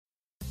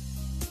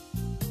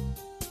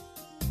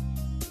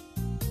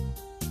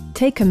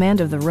Take command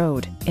of the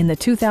road in the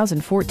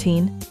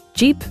 2014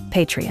 Jeep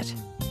Patriot.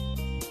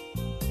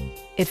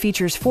 It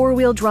features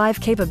four-wheel drive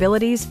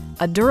capabilities,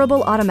 a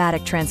durable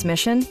automatic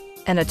transmission,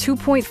 and a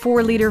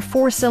 2.4-liter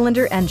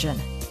four-cylinder engine.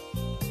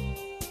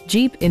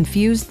 Jeep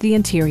infused the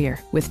interior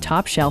with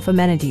top-shelf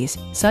amenities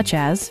such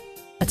as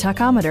a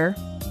tachometer,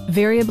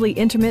 variably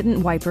intermittent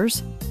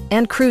wipers,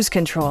 and cruise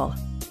control.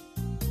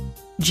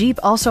 Jeep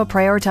also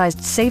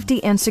prioritized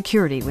safety and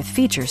security with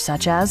features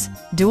such as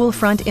dual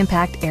front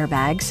impact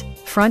airbags,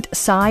 front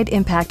side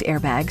impact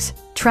airbags,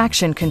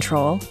 traction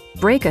control,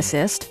 brake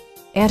assist,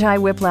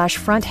 anti-whiplash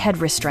front head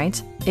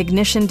restraints,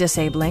 ignition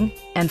disabling,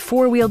 and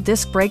four-wheel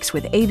disc brakes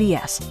with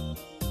ABS.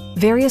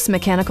 Various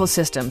mechanical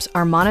systems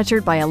are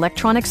monitored by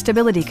electronic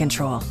stability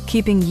control,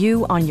 keeping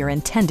you on your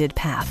intended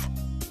path.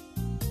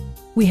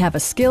 We have a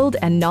skilled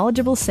and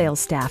knowledgeable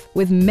sales staff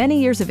with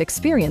many years of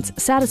experience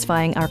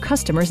satisfying our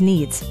customers'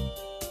 needs.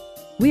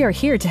 We are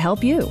here to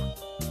help you.